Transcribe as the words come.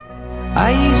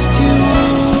I used to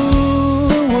rule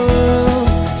the world,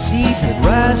 seas had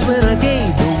rise when I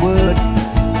gave the word.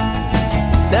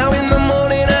 Now in the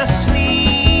morning I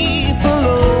sleep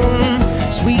alone,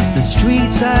 sweep the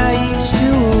streets I used to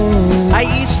own. I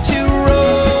used to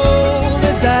roll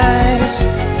the dice,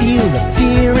 feel the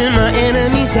fear in my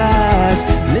enemy's eyes,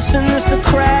 listen as the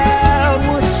crowd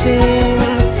would sing.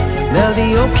 Now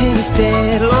the old king is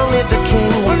dead, long live the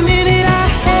king. One minute I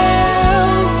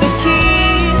held the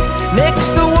key,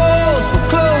 next the walls were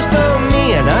closed on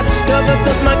me, and I discovered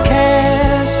that my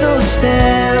castle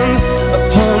stand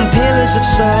upon pillars of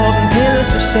salt and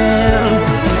pillars of sand.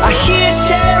 I hear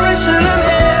Jerusalem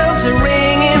bells are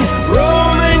ringing,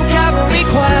 Roman cavalry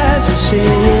choirs are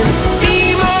singing.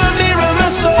 Be my mirror, my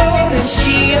sword and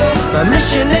shield, my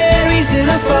missionaries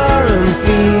in a foreign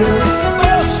field.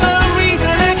 For some reason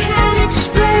I can't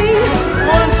explain,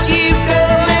 once you've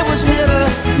gone it was never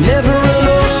an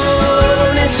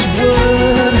honest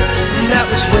word. That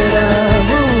was when I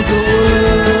ruled the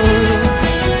world.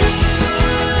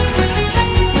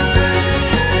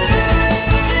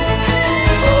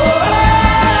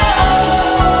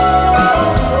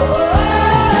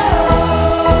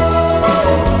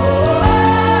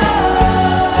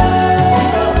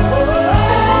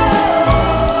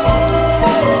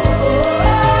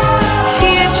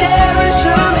 Here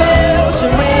Jerusalem bells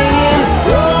are ringing,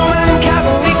 Roman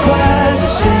cavalry choirs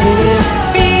are singing.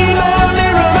 Be my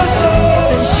mirror, my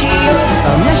sword and shield,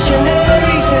 our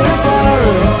missionaries in a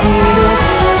foreign field.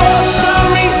 For some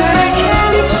reason I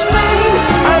can't explain,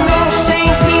 I know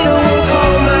St. Peter will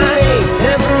call my name.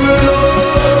 Never an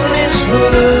honest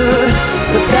word,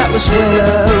 but that was when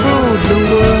I